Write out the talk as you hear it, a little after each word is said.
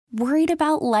Worried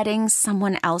about letting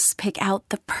someone else pick out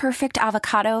the perfect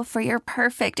avocado for your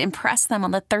perfect impress them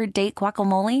on the third date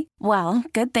guacamole? Well,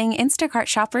 good thing Instacart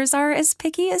shoppers are as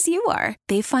picky as you are.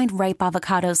 They find ripe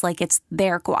avocados like it's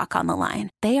their guac on the line.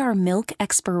 They are milk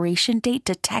expiration date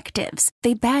detectives.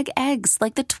 They bag eggs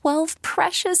like the 12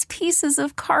 precious pieces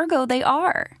of cargo they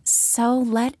are. So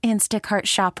let Instacart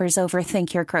shoppers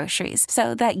overthink your groceries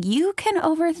so that you can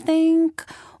overthink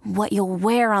what you'll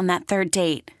wear on that third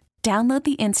date. Download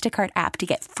the Instacart app to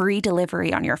get free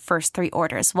delivery on your first 3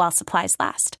 orders while supplies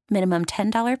last. Minimum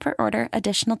 $10 per order.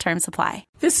 Additional terms apply.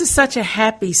 This is such a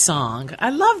happy song.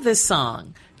 I love this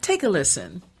song. Take a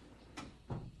listen.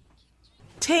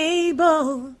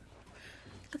 Table,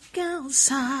 look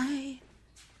outside.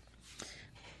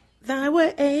 Thou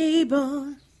were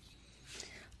able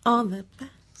on the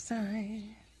backside.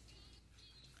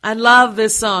 I love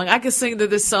this song. I could sing to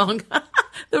this song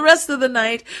the rest of the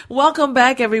night. Welcome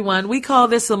back, everyone. We call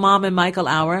this the Mom and Michael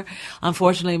Hour.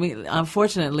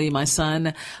 Unfortunately, my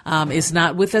son is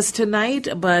not with us tonight,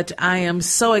 but I am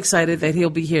so excited that he'll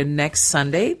be here next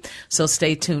Sunday. So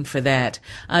stay tuned for that.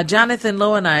 Jonathan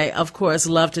Lowe and I, of course,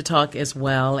 love to talk as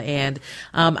well. And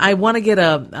I want to get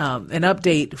an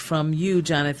update from you,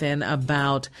 Jonathan,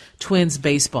 about Twins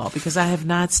baseball, because I have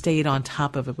not stayed on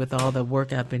top of it with all the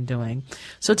work I've been doing.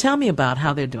 So tell me about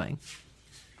how they're doing.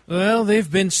 Well, they've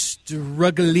been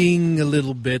struggling a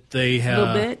little bit. They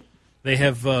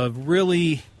have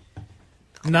really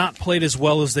not played as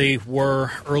well as they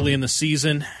were early in the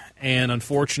season, and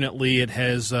unfortunately it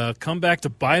has come back to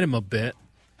bite them a bit,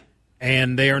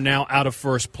 and they are now out of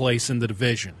first place in the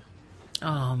division.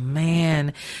 Oh,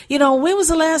 man. You know, when was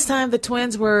the last time the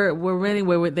Twins were winning,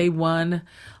 where they won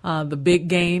the big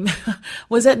game?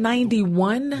 Was that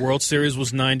 91? World Series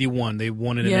was 91. They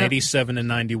won it in 87 and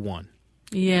 91.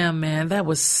 Yeah, man, that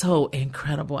was so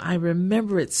incredible. I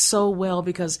remember it so well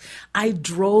because I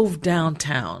drove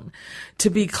downtown to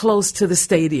be close to the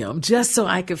stadium just so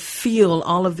I could feel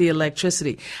all of the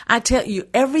electricity. I tell you,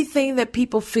 everything that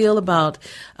people feel about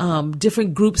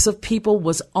different groups of people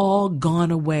was all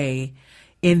gone away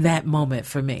in that moment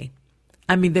for me.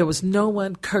 I mean, there was no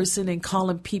one cursing and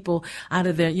calling people out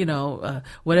of their,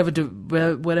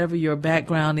 whatever your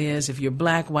background is, if you're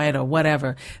black, white, or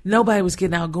whatever. Nobody was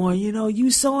getting out going,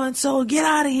 you so-and-so, get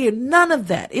out of here. None of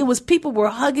that. It was people were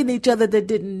hugging each other that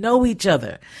didn't know each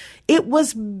other. It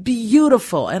was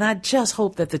beautiful, and I just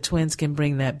hope that the Twins can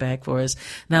bring that back for us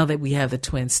now that we have the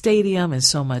Twin Stadium and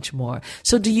so much more.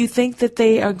 So do you think that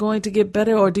they are going to get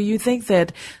better, or do you think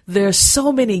that there are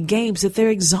so many games that they're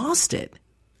exhausted?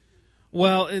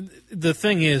 Well, the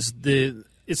thing is,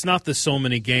 it's not the so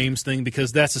many games thing,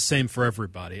 because that's the same for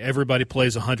everybody. Everybody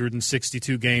plays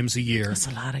 162 games a year. That's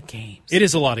a lot of games. It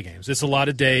is a lot of games. It's a lot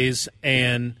of days,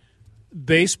 and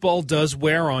baseball does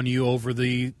wear on you over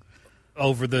the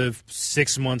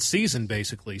 6-month season,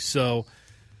 basically. So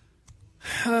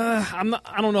I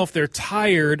don't know if they're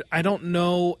tired. I don't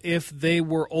know if they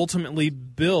were ultimately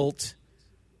built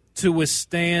to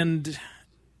withstand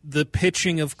the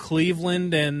pitching of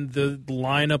Cleveland and the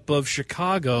lineup of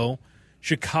Chicago.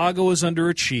 Chicago is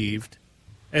underachieved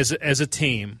as a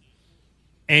team,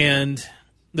 and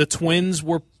the Twins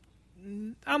were,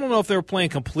 I don't know if they were playing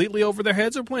completely over their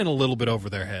heads or playing a little bit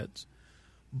over their heads.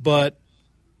 But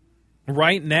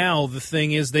right now, the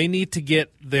thing is, they need to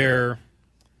get their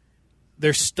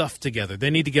stuff together.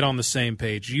 They need to get on the same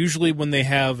page. Usually when they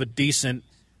have a decent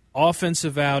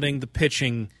offensive outing, the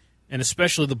pitching and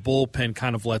especially the bullpen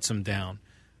kind of lets them down.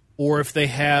 Or if they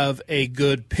have a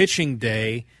good pitching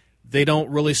day, they don't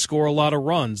really score a lot of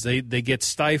runs. They get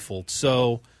stifled.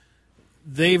 So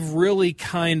they've really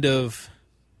kind of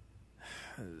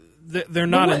 – they're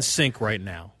not in sync right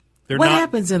now. What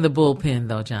happens in the bullpen,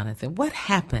 though, Jonathan? What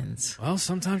happens? Well,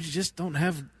 sometimes you just don't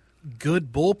have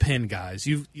good bullpen guys.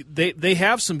 They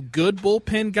have some good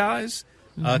bullpen guys.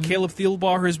 Mm-hmm. Caleb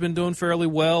Thielbar has been doing fairly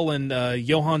well, and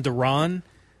Johan Duran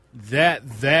 –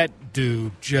 That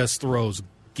dude just throws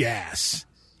gas.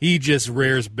 He just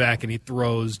rears back and he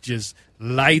throws just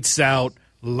lights out,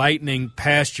 lightning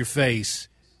past your face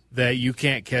that you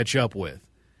can't catch up with.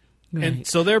 Right. And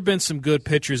so there have been some good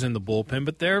pitchers in the bullpen,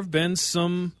 but there have been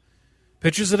some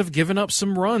pitchers that have given up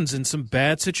some runs in some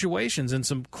bad situations, in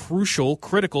some crucial,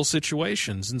 critical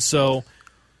situations. And so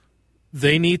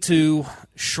they need to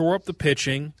shore up the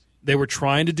pitching. They were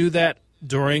trying to do that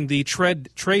during the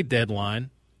trade deadline.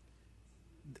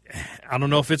 I don't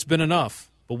know if it's been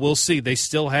enough, but we'll see. They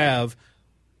still have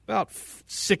about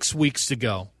 6 weeks to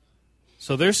go,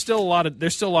 so there's still a lot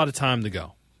of time to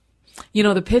go. You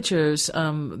know, the pitchers,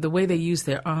 the way they use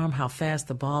their arm, how fast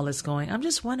the ball is going. I'm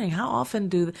just wondering how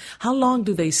long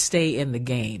do they stay in the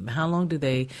game? How long do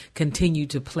they continue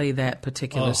to play that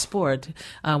particular sport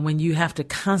when you have to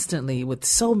constantly, with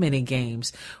so many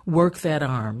games, work that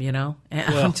arm, you know?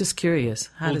 And I'm just curious.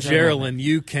 How does that happen? Geraldine,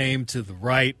 you came to the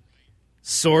right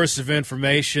source of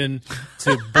information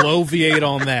to bloviate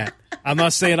on that. I'm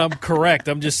not saying I'm correct.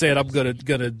 I'm just saying I'm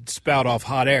gonna spout off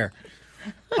hot air.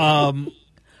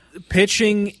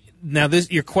 Pitching, now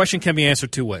your question can be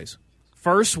answered two ways.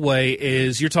 First way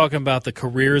is you're talking about the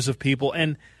careers of people,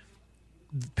 and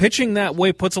pitching that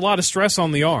way puts a lot of stress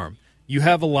on the arm. You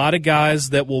have a lot of guys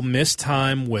that will miss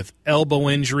time with elbow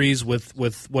injuries, with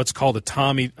what's called a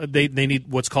Tommy. They need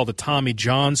what's called a Tommy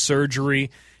John surgery,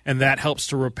 and that helps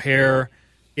to repair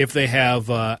if they have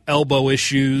elbow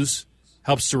issues.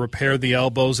 Helps to repair the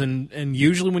elbows, and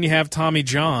usually when you have Tommy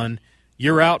John,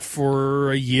 you're out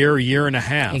for a year and a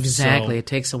half. Exactly. So, it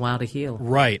takes a while to heal.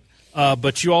 Right.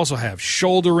 But you also have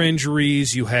shoulder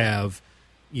injuries. You have,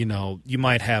 you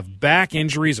might have back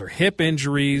injuries or hip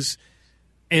injuries.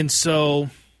 And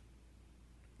so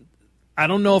I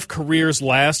don't know if careers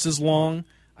last as long.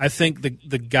 I think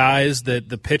the guys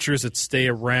the pitchers that stay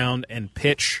around and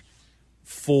pitch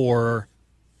for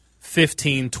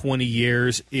 15, 20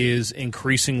 years is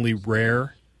increasingly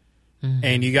rare. Mm-hmm.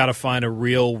 And you got to find a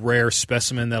real rare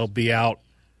specimen that'll be out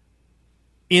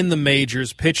in the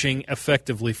majors pitching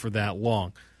effectively for that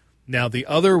long. Now, the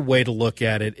other way to look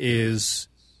at it is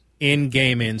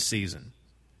in-game, in-season.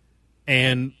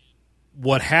 And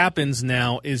what happens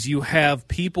now is you have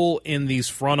people in these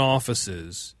front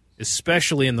offices,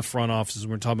 especially in the front offices,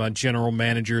 we're talking about general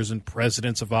managers and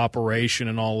presidents of operation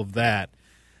and all of that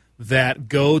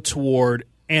go toward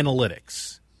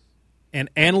analytics.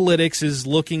 And analytics is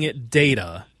looking at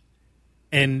data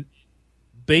and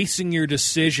basing your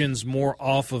decisions more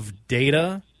off of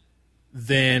data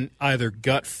than either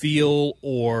gut feel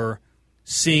or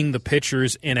seeing the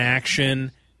pitchers in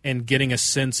action and getting a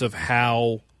sense of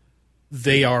how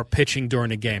they are pitching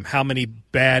during a game, how many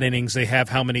bad innings they have,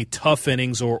 how many tough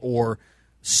innings or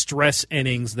stress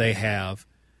innings they have.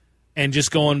 And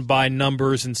just going by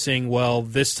numbers and seeing, well,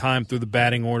 this time through the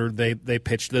batting order they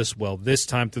pitched this well. This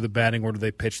time through the batting order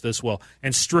they pitched this well.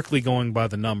 And strictly going by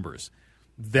the numbers.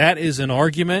 That is an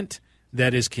argument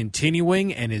that is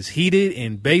continuing and is heated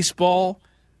in baseball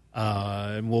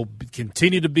and will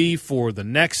continue to be for the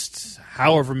next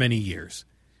however many years.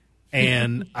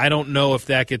 And I don't know if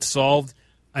that gets solved.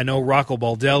 I know Rocco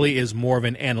Baldelli is more of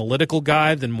an analytical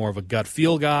guy than more of a gut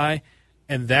feel guy.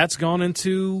 And that's gone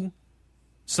into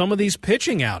some of these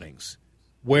pitching outings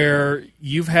where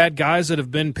you've had guys that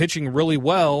have been pitching really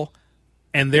well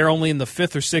and they're only in the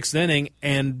fifth or sixth inning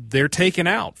and they're taken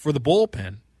out for the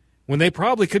bullpen when they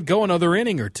probably could go another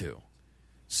inning or two.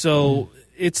 So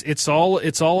it's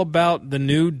all about the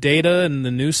new data and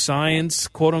the new science,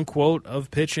 quote unquote,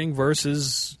 of pitching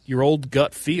versus your old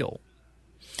gut feel.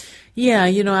 Yeah,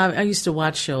 I used to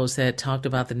watch shows that talked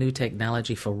about the new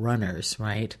technology for runners,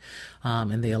 right,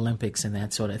 in the Olympics and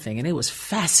that sort of thing. And it was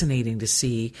fascinating to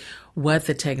see what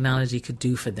the technology could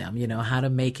do for them, how to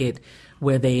make it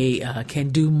where they can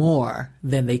do more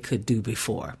than they could do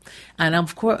before. And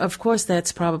of course,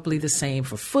 that's probably the same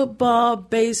for football,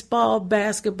 baseball,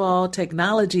 basketball.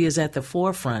 Technology is at the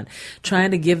forefront,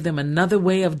 trying to give them another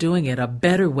way of doing it, a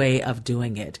better way of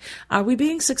doing it. Are we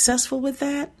being successful with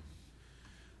that?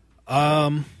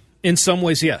 In some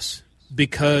ways, yes,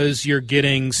 because you're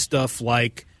getting stuff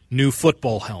like new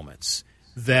football helmets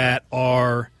that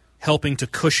are helping to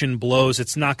cushion blows.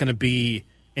 It's not going to be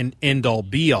an end-all,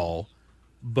 be-all,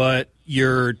 but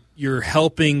you're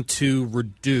helping to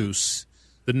reduce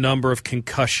the number of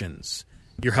concussions.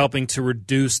 You're helping to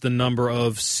reduce the number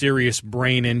of serious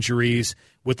brain injuries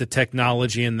with the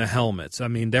technology in the helmets. I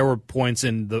mean, there were points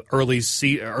in the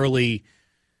early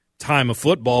time of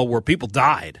football where people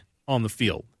died on the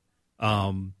field.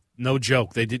 No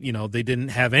joke. They didn't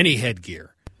have any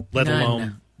headgear, let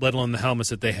alone the helmets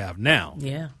that they have now.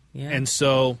 Yeah. And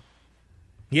so,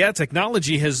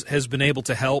 technology has been able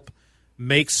to help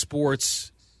make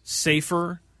sports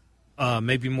safer,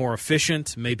 maybe more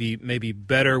efficient, maybe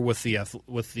better with the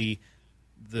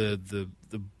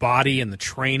body and the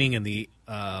training and the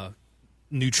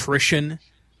nutrition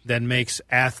that makes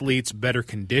athletes better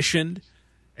conditioned.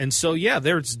 And so,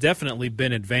 there's definitely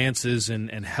been advances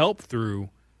and help through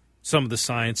some of the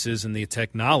sciences and the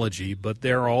technology, but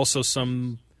there are also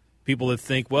some people that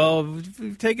think, well,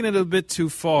 we've taken it a bit too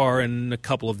far in a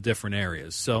couple of different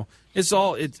areas. So it's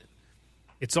all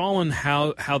in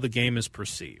how the game is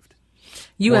perceived.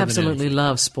 You absolutely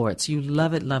love sports. You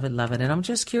love it, love it, love it. And I'm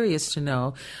just curious to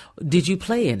know, did you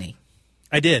play any?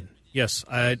 I did. Yes,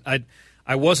 I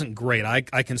wasn't great.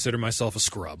 I consider myself a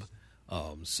scrub.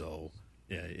 So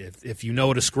if you know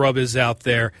what a scrub is out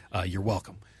there, you're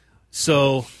welcome.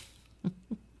 So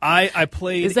I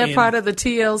played. Is that part of the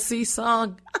TLC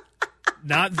song?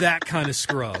 Not that kind of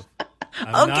scrub.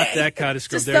 I'm not that kind of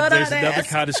scrub. There's another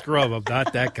kind of scrub. I'm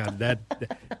not that kind.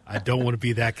 I don't want to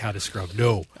be that kind of scrub.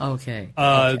 No. Okay.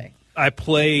 I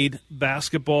played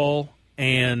basketball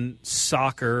and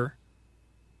soccer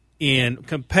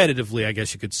competitively, I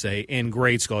guess you could say, in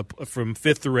grade school. From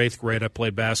 5th through 8th grade, I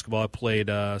played basketball. I played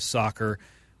soccer.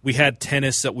 We had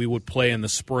tennis that we would play in the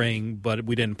spring, but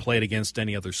we didn't play it against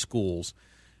any other schools.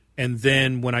 And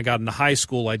then when I got into high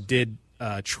school, I did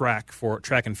track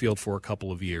and field for a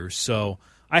couple of years. So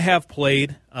I have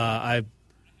played. I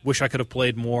wish I could have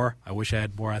played more. I wish I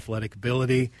had more athletic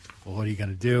ability. Well, what are you going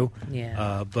to do?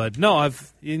 Yeah. But no,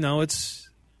 I've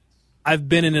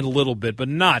been in it a little bit, but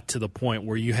not to the point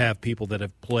where you have people that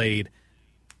have played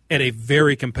at a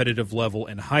very competitive level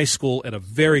in high school, at a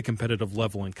very competitive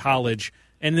level in college,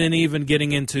 and then even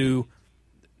getting into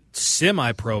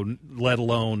semi-pro, let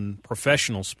alone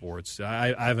professional sports.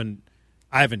 I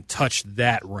haven't touched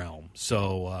that realm,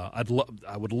 so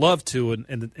I would love to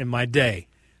in my day,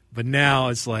 but now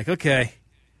it's like, okay,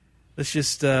 let's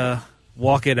just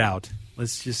walk it out.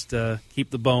 Let's just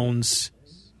keep the bones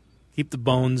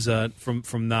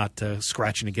from not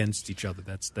scratching against each other.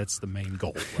 That's the main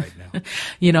goal right now.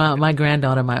 You know, my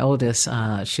granddaughter, my oldest,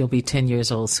 she'll be 10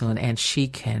 years old soon, and she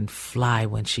can fly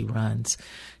when she runs.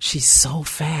 She's so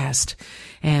fast.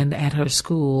 And at her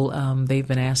school, they've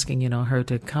been asking, her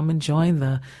to come and join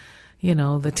the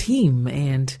team.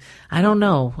 And I don't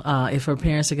know if her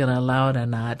parents are going to allow it or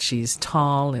not. She's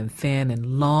tall and thin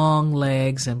and long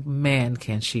legs, and man,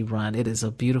 can she run. It is a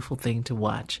beautiful thing to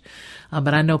watch.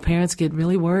 But I know parents get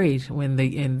really worried when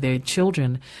their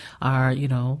children are,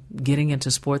 getting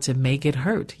into sports and may get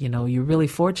hurt. You're really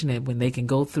fortunate when they can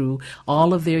go through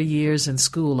all of their years in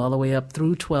school, all the way up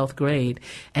through 12th grade,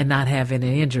 and not have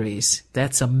any injuries.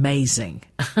 That's amazing.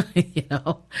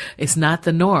 It's not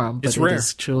the norm, but it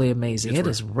is truly amazing. It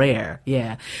is rare.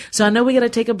 Yeah. So I know we're going to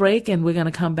take a break, and we're going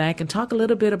to come back and talk a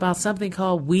little bit about something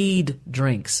called weed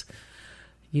drinks.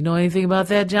 You know anything about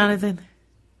that, Jonathan?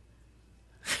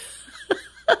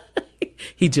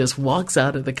 He just walks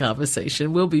out of the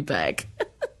conversation. We'll be back.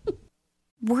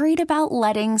 Worried about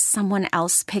letting someone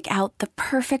else pick out the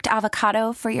perfect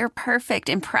avocado for your perfect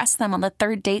impress them on the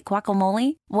third date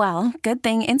guacamole? Well, good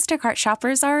thing Instacart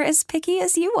shoppers are as picky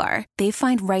as you are. They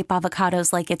find ripe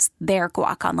avocados like it's their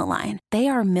guac on the line. They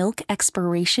are milk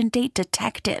expiration date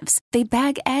detectives. They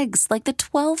bag eggs like the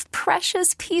 12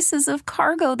 precious pieces of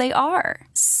cargo they are.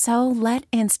 So let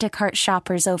Instacart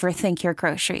shoppers overthink your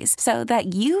groceries so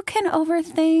that you can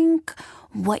overthink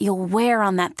what you'll wear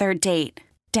on that third date.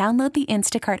 Download the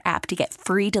Instacart app to get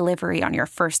free delivery on your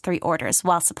first 3 orders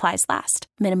while supplies last.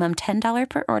 Minimum $10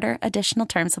 per order. Additional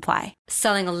terms apply.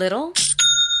 Selling a little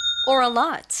or a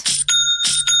lot?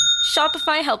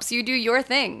 Shopify helps you do your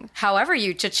thing, however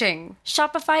you cha-ching.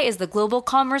 Shopify is the global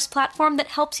commerce platform that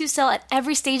helps you sell at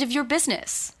every stage of your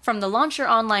business. From the launch your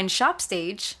online shop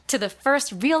stage, to the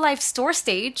first real-life store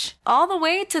stage, all the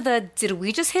way to the did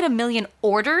we just hit 1 million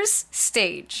orders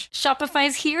stage. Shopify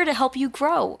is here to help you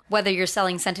grow. Whether you're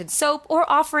selling scented soap or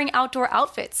offering outdoor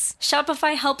outfits,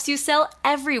 Shopify helps you sell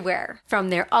everywhere. From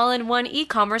their all-in-one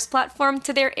e-commerce platform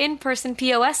to their in-person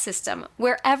POS system,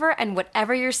 wherever and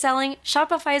whatever you're selling,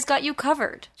 Shopify's got you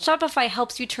covered. Shopify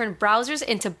helps you turn browsers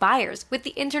into buyers with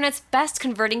the internet's best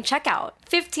converting checkout.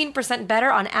 15% better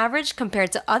on average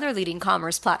compared to other leading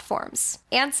commerce platforms.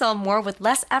 And sell more with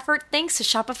less effort thanks to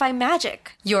Shopify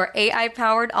Magic, your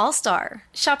AI-powered all-star.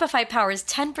 Shopify powers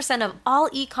 10% of all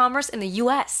e-commerce in the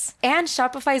U.S. And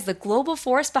Shopify is the global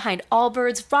force behind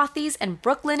Allbirds, Rothy's, and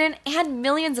Brooklinen, and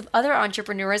millions of other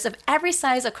entrepreneurs of every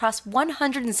size across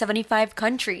 175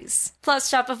 countries.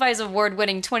 Plus, Shopify's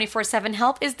award-winning 24/7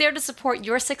 help is there to support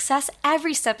your success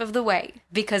every step of the way.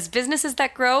 Because businesses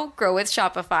that grow, grow with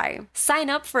Shopify. Sign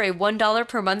up for a $1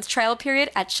 per month trial period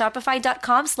at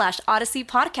shopify.com/Odyssey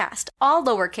Podcast, all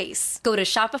lowercase. Go to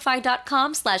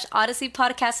shopify.com/Odyssey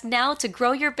Podcast now to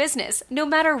grow your business, no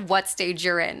matter what stage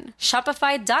you're in.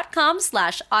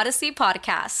 Shopify.com/Odyssey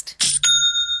Podcast.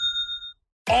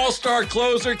 All-star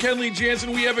closer Kenley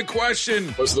Jansen, we have a question.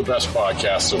 What's the best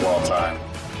podcast of all time?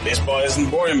 Baseball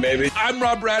isn't boring, baby. I'm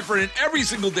Rob Bradford, and every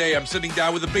single day I'm sitting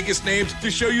down with the biggest names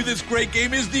to show you this great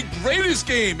game is the greatest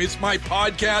game. It's my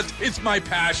podcast. It's my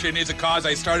passion. It's a cause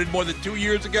I started more than 2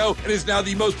 years ago and is now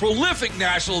the most prolific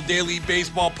national daily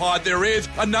baseball pod there is.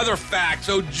 Another fact.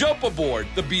 So jump aboard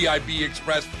the BIB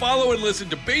Express. Follow and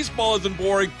listen to Baseball Isn't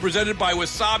Boring, presented by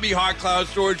Wasabi Hot Cloud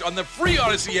Storage on the free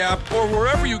Odyssey app or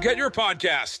wherever you get your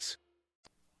podcasts.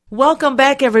 Welcome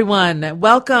back, everyone.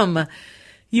 Welcome.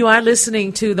 You are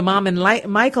listening to the Mom and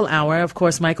Michael Hour. Of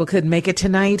course, Michael couldn't make it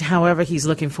tonight. However, he's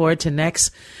looking forward to next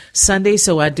Sunday,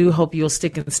 so I do hope you'll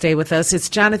stick and stay with us. It's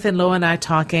Jonathan Lowe and I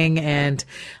talking, and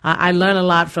I learn a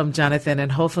lot from Jonathan,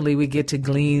 and hopefully we get to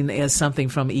glean something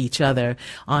from each other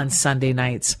on Sunday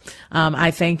nights.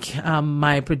 I thank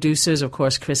my producers, of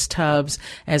course, Chris Tubbs,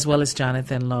 as well as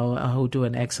Jonathan Lowe, who do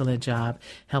an excellent job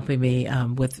helping me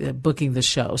with booking the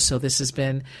show. So this has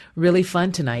been really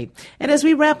fun tonight. And as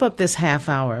we wrap up this half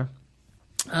hour,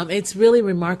 it's really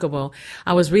remarkable.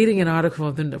 I was reading an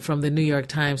article from the New York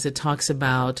Times that talks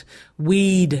about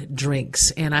weed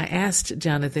drinks. And I asked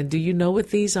Jonathan, do you know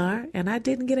what these are? And I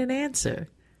didn't get an answer.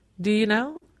 Do you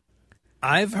know?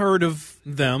 I've heard of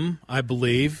them, I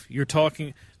believe. You're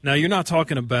not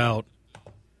talking about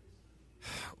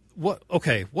what?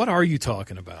 Okay, what are you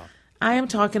talking about? I am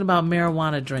talking about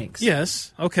marijuana drinks.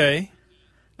 Yes, okay.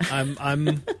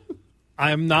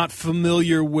 I'm not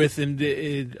familiar with him.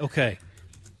 Okay.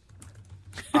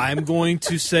 I'm going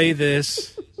to say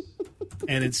this,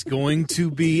 and it's going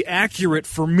to be accurate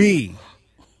for me,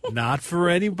 not for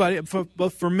anybody,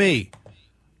 but for me.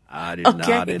 I did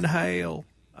not inhale.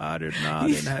 I did not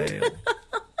inhale.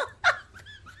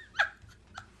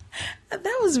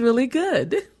 That was really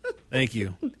good. Thank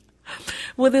you.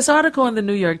 Well, this article in the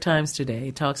New York Times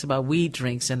today talks about weed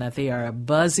drinks and that they are a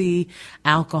buzzy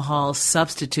alcohol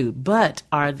substitute. But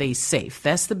are they safe?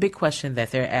 That's the big question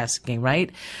that they're asking, right?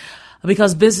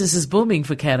 Because business is booming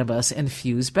for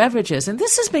cannabis-infused beverages. And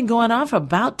this has been going on for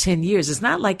about 10 years. It's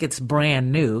not like it's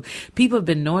brand new. People have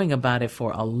been knowing about it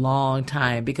for a long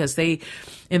time because in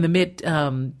the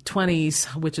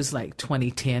mid-20s, which is like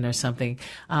 2010 or something,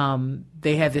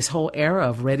 they had this whole era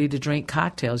of ready-to-drink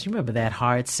cocktails. You remember that,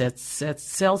 hard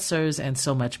seltzers and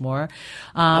so much more.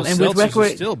 And seltzers are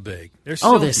still big.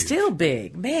 They're still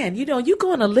big. Man, you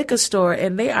go in a liquor store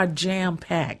and they are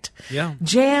jam-packed. Yeah.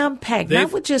 Jam-packed.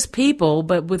 Not with just people,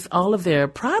 but with all of their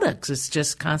products. It's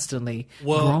just constantly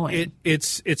growing.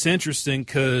 It's interesting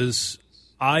because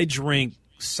I drink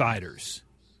ciders.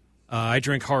 I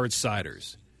drink hard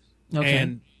ciders. Okay.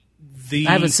 And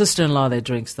I have a sister-in-law that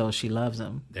drinks those. She loves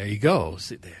them. There you go.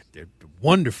 See, they're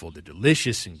wonderful. They're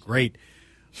delicious and great.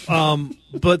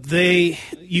 But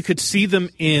you could see them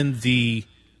in the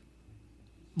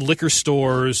liquor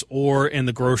stores or in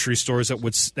the grocery stores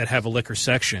that have a liquor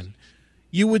section.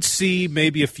 You would see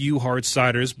maybe a few hard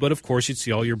ciders, but of course you'd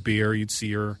see all your beer, you'd see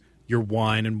your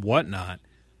wine and whatnot.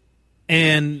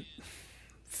 And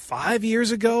 5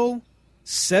 years ago,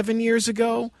 7 years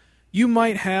ago, you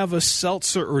might have a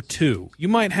seltzer or two. You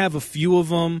might have a few of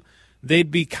them.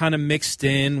 They'd be kind of mixed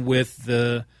in with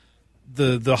the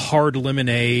hard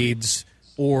lemonades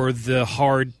or the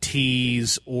hard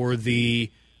teas or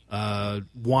the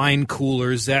wine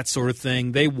coolers, that sort of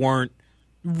thing. They weren't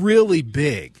really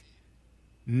big.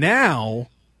 Now,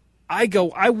 I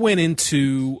went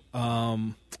into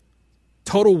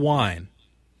Total Wine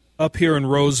up here in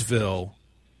Roseville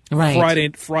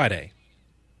Friday.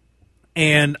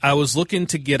 And I was looking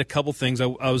to get a couple things. I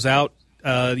was out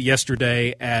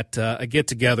yesterday at a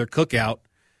get-together cookout,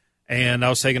 and I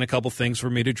was taking a couple things for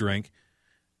me to drink.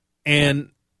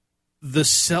 And the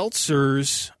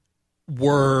seltzers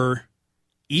were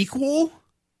equal.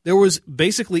 There was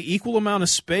basically equal amount of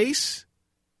space,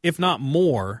 if not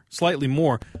more, slightly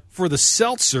more, for the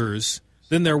seltzers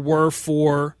than there were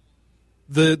for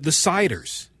the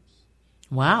ciders.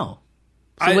 Wow.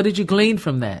 So what did you glean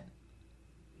from that?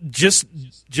 Just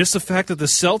the fact that the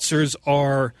seltzers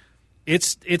are,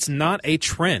 it's not a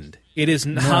trend. It is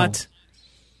not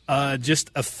just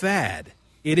a fad.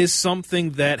 It is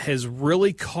something that has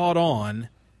really caught on,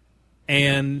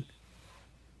 and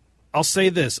I'll say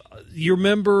this. You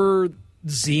remember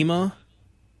Zima?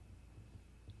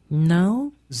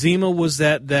 No. Zima was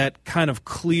that kind of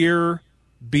clear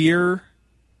beer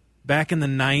back in the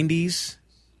 90s.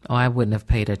 Oh, I wouldn't have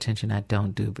paid attention. I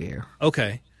don't do beer.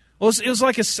 Okay. Well, it was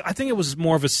like I think it was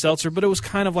more of a seltzer, but it was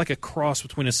kind of like a cross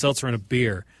between a seltzer and a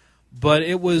beer. But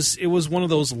it was one of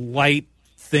those light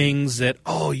things that,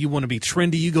 you want to be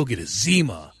trendy, you go get a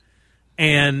Zima.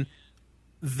 And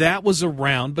that was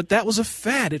around, but that was a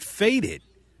fad. It faded.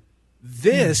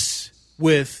 This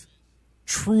with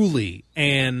Truly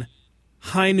and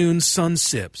High Noon Sun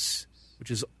Sips,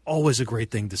 which is always a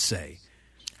great thing to say.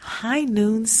 High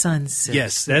Noon Sun Sips.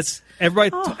 Yes, that's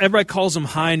everybody. Everybody calls them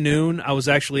High Noon. I was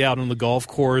actually out on the golf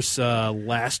course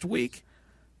last week,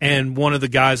 and one of the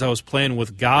guys I was playing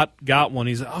with got one.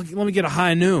 He's like, "Oh, let me get a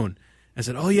High Noon." I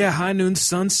said, "Oh yeah, High Noon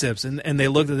Sun Sips," and they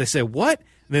looked at. They said, "What?"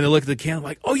 And then they looked at the can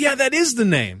like, "Oh yeah, that is the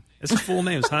name. It's the full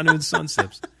name. It's High Noon Sun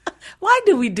Sips." Why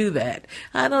do we do that?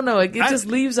 I don't know. It just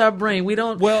leaves our brain. We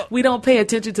don't pay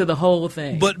attention to the whole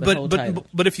thing.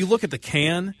 But if you look at the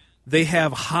can, they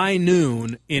have High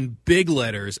Noon in big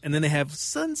letters, and then they have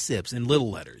Sun Sips in little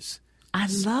letters. I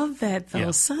love that though.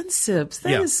 Yeah. Sun Sips.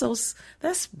 That is so.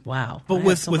 That's wow. But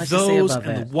with those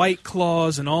and the White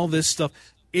Claws and all this stuff,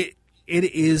 it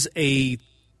is a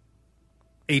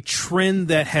trend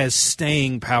that has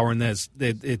staying power, and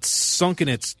it's sunken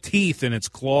its teeth and its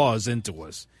claws into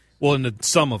us. Well, into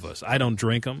some of us. I don't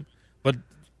drink them, but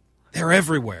they're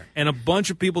everywhere, and a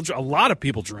lot of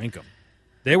people drink them.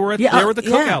 They were at the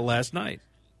cookout last night.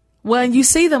 Well, and you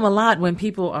see them a lot when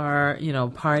people are,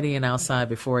 partying outside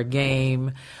before a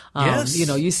game. Yes.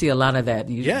 You see a lot of that.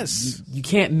 You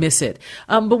can't miss it.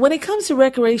 But when it comes to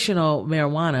recreational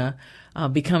marijuana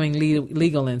becoming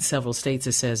legal in several states,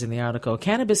 it says in the article,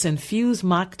 cannabis-infused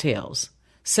mocktails,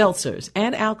 seltzers,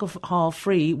 and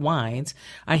alcohol-free wines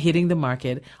are hitting the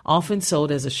market, often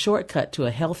sold as a shortcut to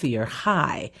a healthier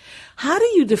high. How do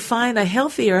you define a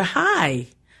healthier high?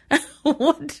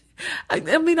 What? I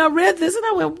read this and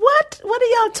I went, what? What are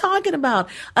y'all talking about?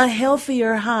 A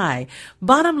healthier high.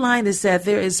 Bottom line is that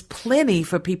there is plenty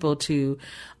for people to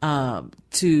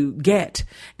get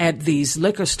at these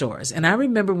liquor stores. And I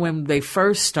remember when they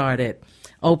first started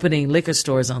opening liquor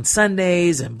stores on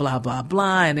Sundays and blah, blah,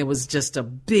 blah. And it was just a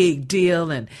big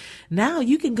deal. And now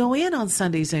you can go in on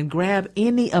Sundays and grab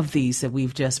any of these that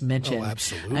we've just mentioned. Oh,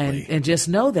 absolutely. And just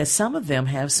know that some of them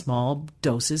have small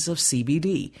doses of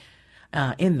CBD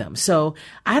in them. So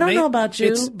I don't know about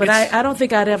you, but I don't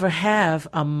think I'd ever have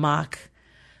a mock.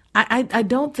 I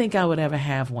don't think I would ever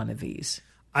have one of these.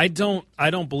 I don't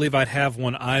believe I'd have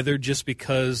one either, just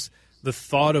because the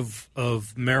thought of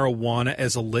marijuana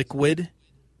as a liquid,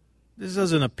 this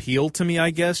doesn't appeal to me, I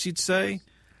guess you'd say.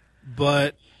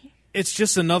 But it's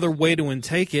just another way to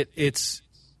intake it. It's,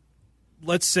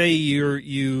 let's say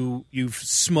you've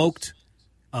smoked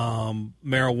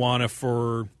marijuana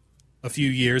for a few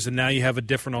years, and now you have a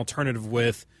different alternative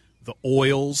with the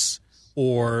oils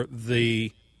or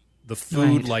the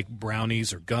food, right, like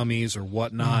brownies or gummies or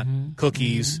whatnot,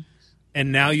 cookies,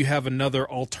 and now you have another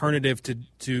alternative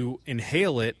to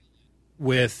inhale it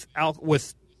with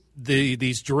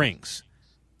these drinks.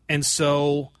 And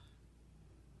so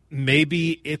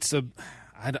maybe it's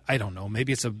I don't know,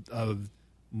 maybe it's a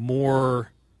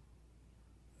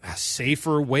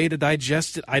safer way to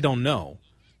digest it. I don't know.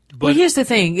 But, well, here's the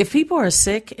thing. If people are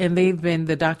sick and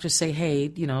the doctors say, hey,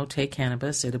 take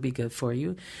cannabis, it'll be good for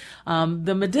you.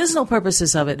 The medicinal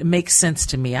purposes of it makes sense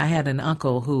to me. I had an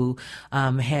uncle who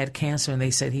had cancer, and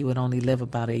they said he would only live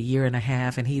about a year and a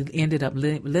half, and he ended up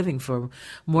living for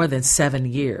more than 7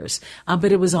 years.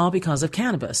 But it was all because of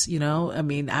cannabis.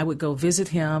 I would go visit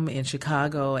him in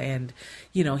Chicago, and,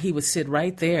 he would sit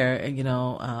right there,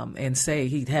 and say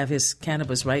he'd have his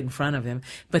cannabis right in front of him,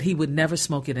 but he would never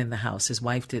smoke it in the house. His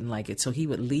wife didn't like it. So he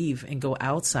would leave and go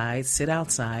outside, sit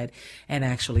outside, and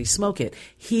actually smoke it.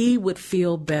 He would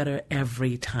feel better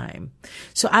every time.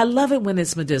 So I love it when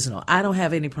it's medicinal. I don't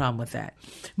have any problem with that.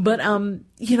 But,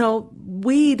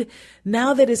 weed,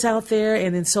 now that it's out there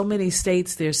and in so many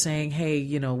states, they're saying, hey,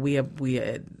 we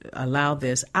allow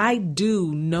this. I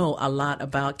do know a lot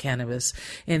about cannabis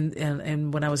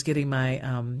and when I was getting my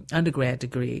undergrad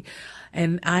degree.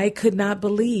 And I could not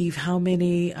believe how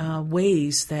many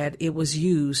ways that it was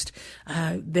used.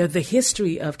 The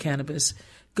history of cannabis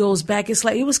goes back. It's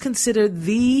like it was considered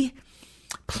the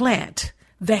plant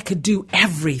that could do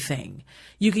everything.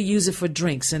 You could use it for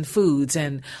drinks and foods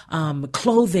and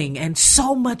clothing and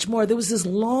so much more. There was this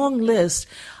long list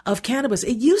of cannabis.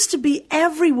 It used to be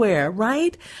everywhere,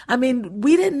 right? I mean,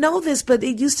 we didn't know this, but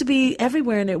it used to be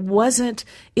everywhere, and it wasn't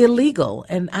illegal.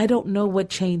 And I don't know what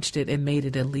changed it and made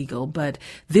it illegal, but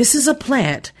this is a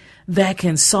plant that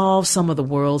can solve some of the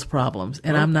world's problems.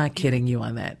 And I'm not kidding you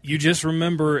on that. You just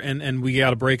remember, and we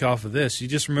got to break off of this, you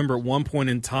just remember at one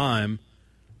point in time,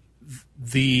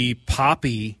 the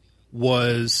poppy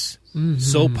was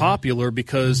so popular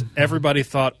because everybody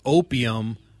thought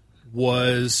opium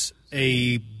was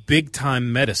a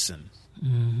big-time medicine.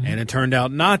 And it turned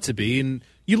out not to be. And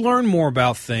you learn more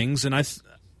about things, and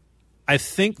I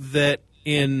think that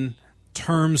in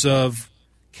terms of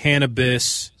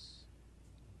cannabis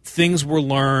things were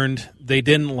learned. They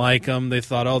didn't like them. They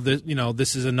thought, oh,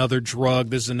 this is another drug.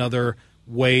 This is another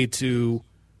way to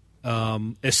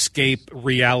escape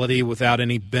reality without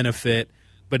any benefit.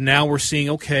 But now we're seeing,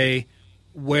 okay,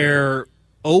 where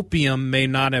opium may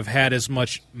not have had as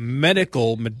much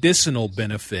medicinal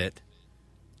benefit,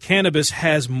 cannabis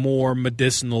has more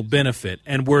medicinal benefit.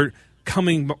 And we're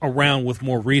coming around with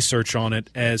more research on it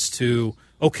as to,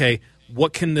 okay,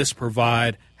 what can this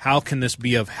provide? How can this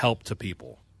be of help to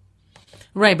people?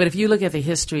 Right, but if you look at the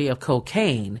history of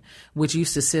cocaine, which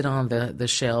used to sit on the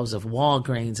shelves of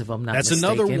Walgreens, if I'm not mistaken.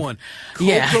 That's another one.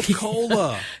 Yeah.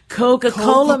 Coca-Cola.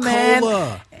 Coca-Cola,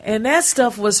 man. And that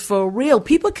stuff was for real.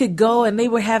 People could go and they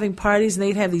were having parties and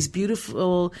they'd have these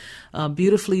beautifully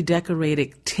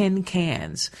decorated tin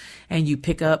cans. And you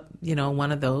pick up,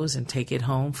 one of those and take it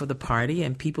home for the party,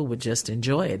 and people would just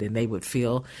enjoy it, and they would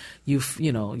feel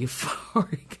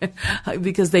euphoric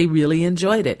because they really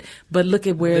enjoyed it. But look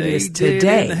at where it is today.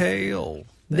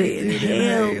 They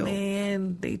inhale,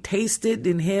 man. They taste it,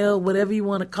 inhale, whatever you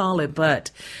want to call it. But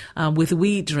with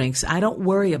weed drinks, I don't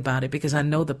worry about it because I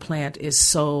know the plant is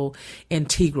so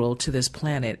integral to this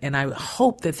planet. And I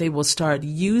hope that they will start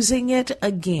using it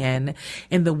again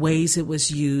in the ways it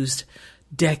was used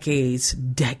decades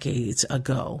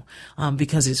ago,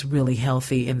 because it's really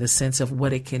healthy in the sense of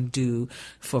what it can do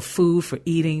for food, for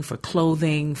eating, for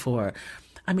clothing,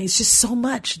 it's just so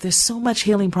much. There's so much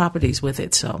healing properties with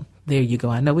it. So there you go.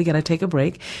 I know we got to take a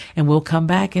break, and we'll come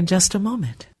back in just a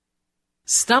moment.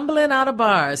 Stumbling out of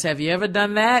bars. Have you ever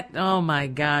done that? Oh my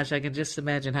gosh. I can just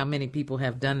imagine how many people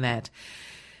have done that.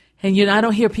 And I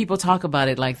don't hear people talk about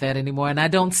it like that anymore. And I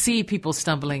don't see people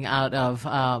stumbling out of,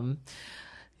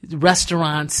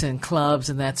 restaurants and clubs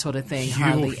and that sort of thing.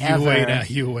 Hardly ever.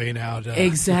 You ain't out.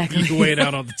 Exactly. You ain't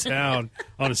out on the town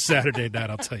on a Saturday night.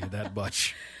 I'll tell you that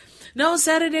much. No,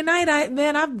 Saturday night,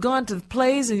 I've gone to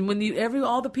plays, and when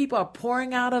all the people are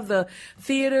pouring out of the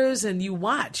theaters, and you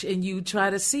watch and you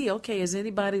try to see, okay, is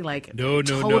anybody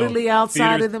totally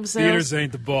outside of themselves? Theaters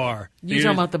ain't the bar. You're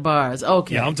talking about the bars,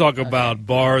 okay? Yeah, I'm talking about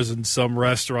bars and some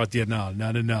restaurant. Yeah,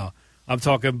 no. I'm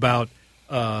talking about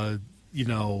I'm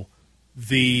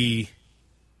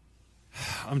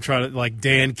trying to, like,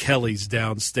 Dan Kelly's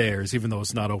downstairs, even though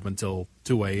it's not open till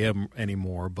 2 a.m.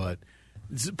 anymore, but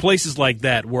places like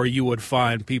that where you would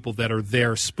find people that are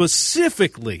there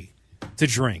specifically to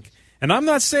drink. And I'm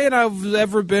not saying I've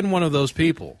ever been one of those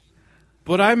people,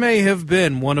 but I may have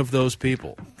been one of those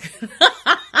people. Well,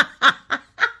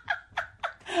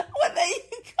 there you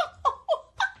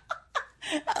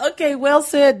go. Okay, well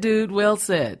said, dude. Well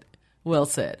said. Well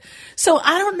said. So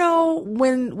I don't know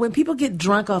when people get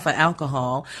drunk off of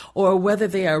alcohol, or whether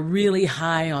they are really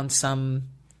high on some,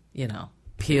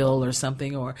 pill or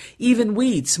something, or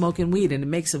even smoking weed, and it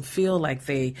makes them feel like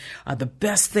they are the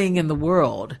best thing in the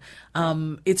world.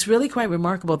 It's really quite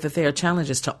remarkable that there are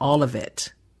challenges to all of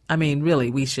it. I mean, really,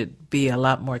 we should be a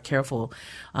lot more careful.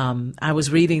 I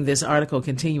was reading this article,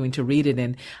 continuing to read it,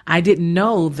 and I didn't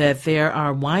know that there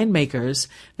are winemakers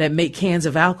that make cans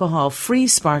of alcohol-free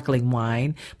sparkling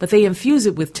wine, but they infuse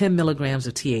it with 10 milligrams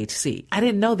of THC. I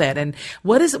didn't know that. And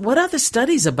what are the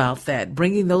studies about that,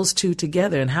 bringing those two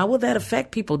together, and how will that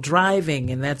affect people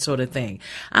driving and that sort of thing?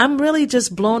 I'm really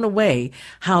just blown away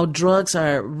how drugs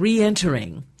are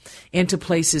re-entering into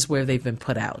places where they've been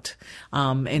put out.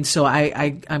 And so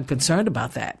I'm concerned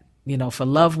about that. For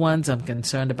loved ones, I'm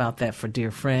concerned about that. For dear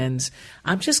friends,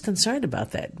 I'm just concerned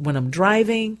about that. When I'm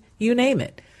driving, you name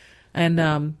it. And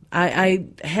I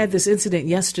had this incident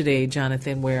yesterday,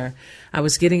 Jonathan, where I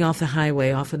was getting off the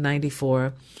highway, off of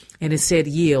 94, and it said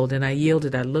yield, and I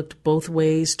yielded. I looked both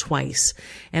ways twice,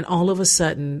 and all of a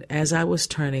sudden, as I was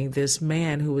turning, this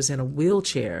man who was in a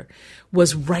wheelchair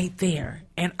was right there,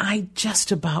 and I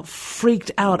just about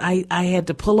freaked out. I had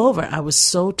to pull over. I was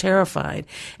so terrified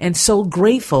and so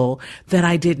grateful that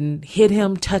I didn't hit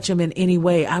him, touch him in any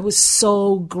way. I was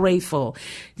so grateful,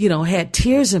 had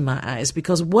tears in my eyes,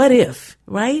 because what if,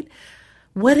 right?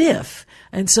 What if?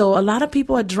 And so a lot of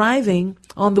people are driving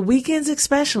on the weekends,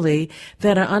 especially,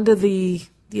 that are under the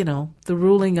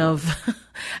ruling of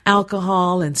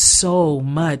alcohol and so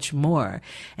much more.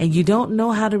 And you don't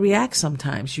know how to react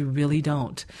sometimes. You really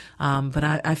don't. But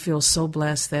I feel so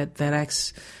blessed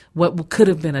that what could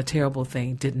have been a terrible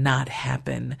thing did not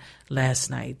happen last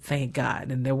night. Thank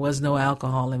God. And there was no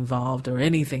alcohol involved or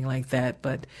anything like that.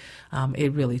 But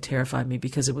it really terrified me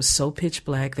because it was so pitch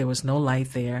black. There was no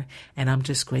light there. And I'm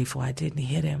just grateful I didn't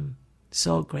hit him.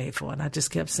 So grateful. And I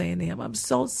just kept saying to him, I'm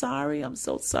so sorry. I'm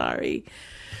so sorry.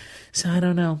 So I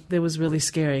don't know. It was really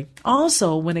scary.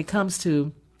 Also, when it comes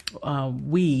to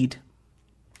weed,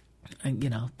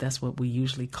 that's what we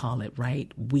usually call it,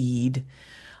 right? Weed.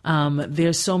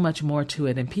 There's so much more to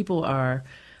it, and people are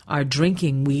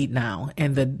drinking weed now,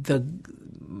 and the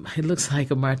it looks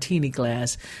like a martini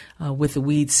glass with the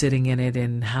weed sitting in it,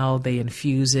 and how they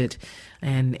infuse it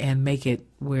and make it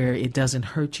where it doesn't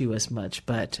hurt you as much.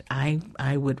 But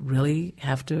I would really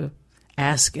have to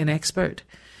ask an expert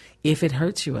if it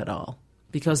hurts you at all,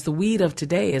 because the weed of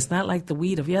today is not like the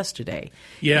weed of yesterday.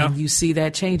 Yeah. And you see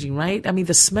that changing, right? I mean,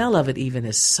 the smell of it even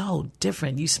is so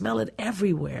different. You smell it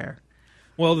everywhere.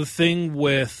 Well, the thing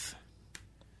with,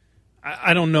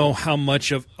 I don't know how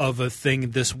much of a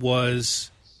thing this was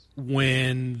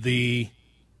when the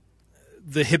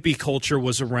hippie culture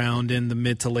was around in the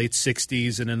mid to late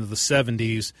 60s and into the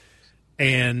 70s,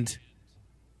 and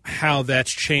how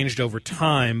that's changed over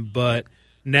time. But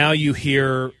now you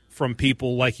hear from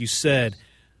people, like you said,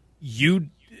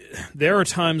 there are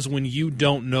times when you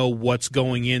don't know what's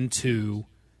going into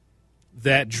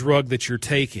that drug that you're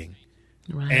taking.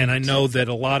 Right. And I know that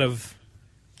a lot of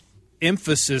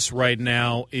emphasis right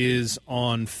now is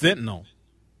on fentanyl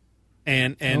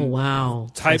and oh, wow.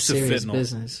 types of serious fentanyl.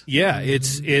 Business. Yeah,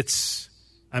 it's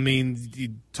I mean,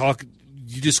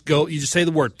 you just say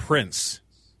the word Prince,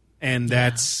 and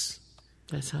that's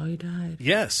how he died.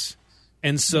 Yes.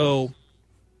 And so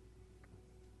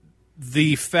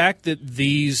the fact that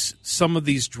some of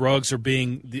these drugs are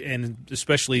being, and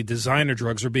especially designer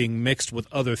drugs, are being mixed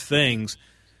with other things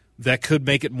that could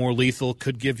make it more lethal,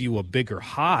 could give you a bigger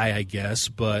high, I guess,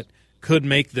 but could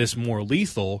make this more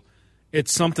lethal,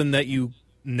 it's something that you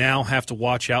now have to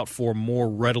watch out for more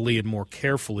readily and more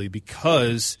carefully,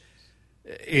 because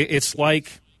it's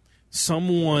like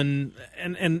someone,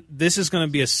 and this is going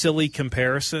to be a silly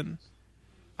comparison.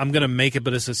 I'm going to make it,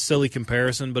 but it's a silly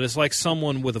comparison, but it's like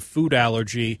someone with a food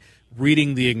allergy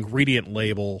reading the ingredient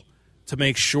label to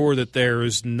make sure that there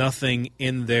is nothing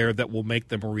in there that will make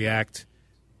them react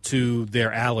to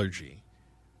their allergy.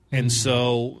 And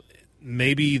so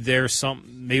maybe there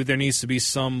needs to be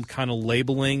some kind of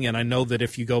labeling, and I know that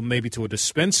if you go maybe to a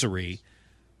dispensary,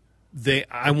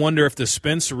 I wonder if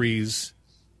dispensaries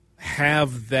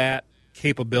have that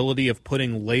capability of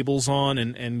putting labels on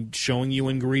and showing you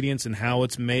ingredients and how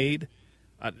it's made.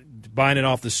 Buying it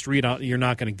off the street, you're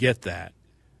not going to get that.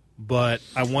 But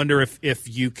I wonder if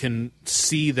you can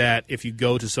see that if you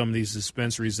go to some of these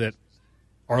dispensaries that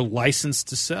are licensed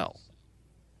to sell.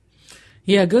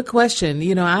 Yeah, good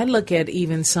question. I look at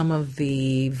even some of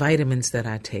the vitamins that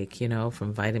I take,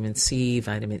 from vitamin C,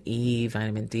 vitamin E,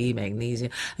 vitamin D,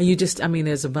 magnesium. And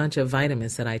there's a bunch of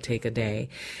vitamins that I take a day.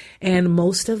 And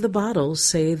most of the bottles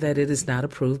say that it is not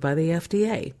approved by the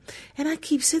FDA. And I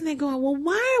keep sitting there going, well,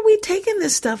 why are we taking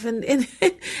this stuff and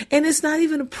it's not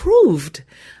even approved?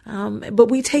 But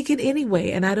we take it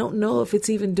anyway, and I don't know if it's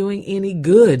even doing any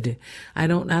good. I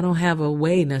don't have a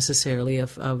way necessarily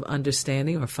of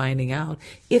understanding or finding out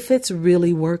if it's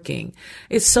really working.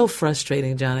 It's so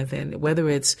frustrating, Jonathan, whether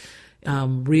it's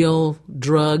real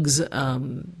drugs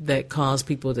that cause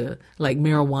people to, like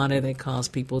marijuana, that cause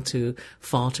people to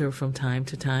falter from time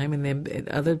to time, and then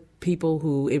other people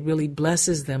who it really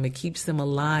blesses them, it keeps them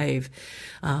alive,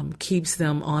 keeps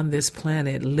them on this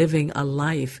planet living a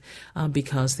life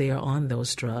because they are on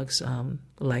those drugs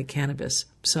like cannabis.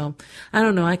 So I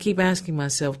don't know, I keep asking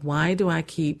myself, why do I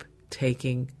keep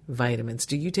taking vitamins?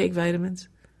 Do you take vitamins?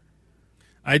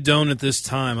 I don't at this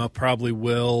time. I probably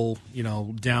will,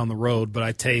 down the road. But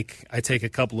I take a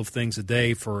couple of things a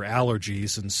day for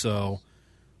allergies, and so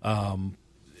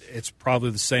it's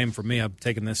probably the same for me. I've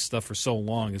taken this stuff for so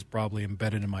long; it's probably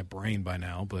embedded in my brain by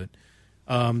now. But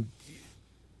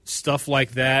stuff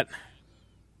like that,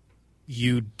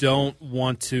 you don't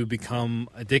want to become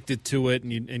addicted to it,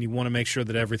 and you want to make sure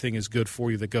that everything is good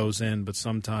for you that goes in. But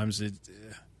sometimes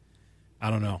I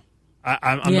don't know.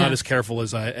 I'm not as careful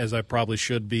as I probably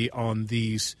should be on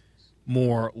these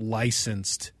more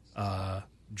licensed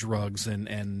drugs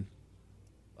and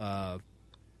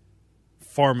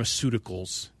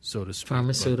pharmaceuticals, so to speak.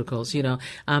 Pharmaceuticals, it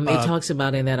talks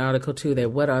about in that article too that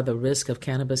what are the risks of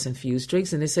cannabis-infused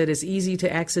drinks, and it said it's easy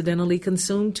to accidentally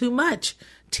consume too much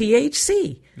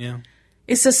THC. Yeah.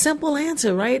 It's a simple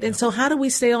answer, right? And so how do we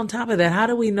stay on top of that? How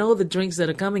do we know the drinks that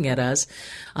are coming at us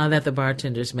that the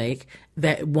bartenders make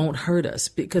that won't hurt us?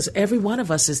 Because every one of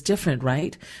us is different,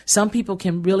 right? Some people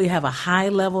can really have a high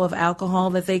level of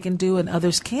alcohol that they can do and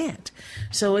others can't.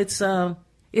 So it's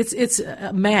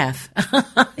math.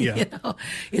 Yeah.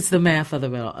 It's the math of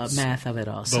it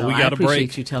all. So we got I appreciate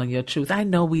break. you telling your truth. I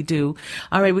know we do.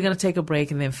 All right, we're going to take a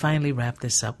break and then finally wrap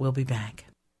this up. We'll be back.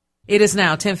 It is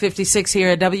now 10:56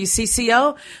 here at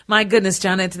WCCO. My goodness,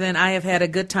 Jonathan, I have had a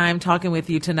good time talking with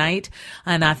you tonight,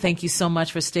 and I thank you so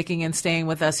much for sticking and staying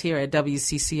with us here at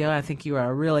WCCO. I think you are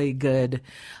a really good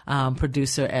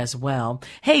producer as well.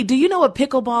 Hey, do you know what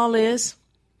pickleball is?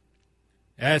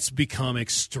 That's become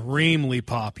extremely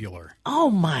popular. Oh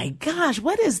my gosh,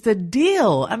 what is the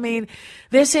deal? I mean,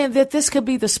 they're saying that this could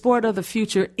be the sport of the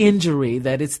future injury,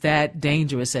 that it's that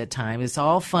dangerous at times. It's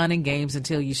all fun and games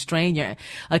until you strain your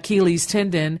Achilles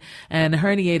tendon and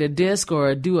herniate a disc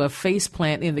or do a face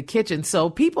plant in the kitchen.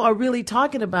 So people are really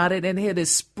talking about it, and it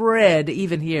is spread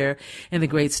even here in the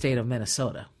great state of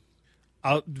Minnesota.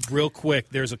 Real quick,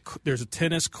 there's a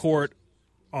tennis court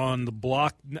on the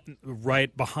block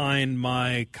right behind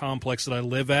my complex that I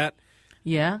live at.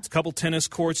 Yeah. It's a couple tennis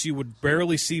courts. You would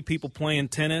barely see people playing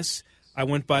tennis. I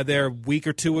went by there a week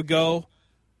or two ago.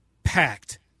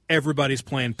 Packed. Everybody's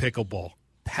playing pickleball.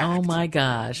 Packed. Oh, my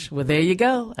gosh. Well, there you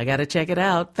go. I got to check it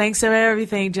out. Thanks for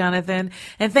everything, Jonathan.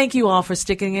 And thank you all for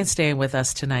sticking and staying with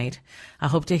us tonight. I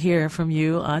hope to hear from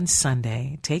you on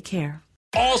Sunday. Take care.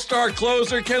 All-star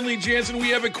closer Kenley Jansen, we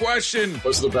have a question.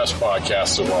 What's the best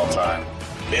podcast of all time?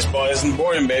 Baseball isn't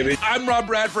boring, baby. I'm Rob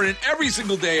Bradford, and every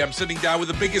single day I'm sitting down with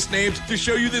the biggest names to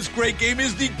show you this great game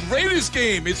is the greatest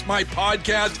game. It's my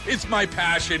podcast. It's my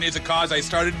passion. It's a cause I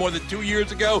started more than 2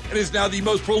 years ago and is now the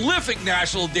most prolific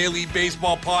national daily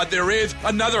baseball pod there is.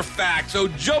 Another fact, so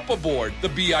jump aboard the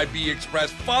BIB Express.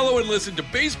 Follow and listen to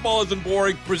Baseball Isn't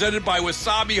Boring, presented by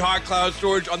Wasabi Hot Cloud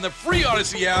Storage on the free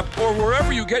Odyssey app or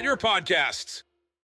wherever you get your podcasts.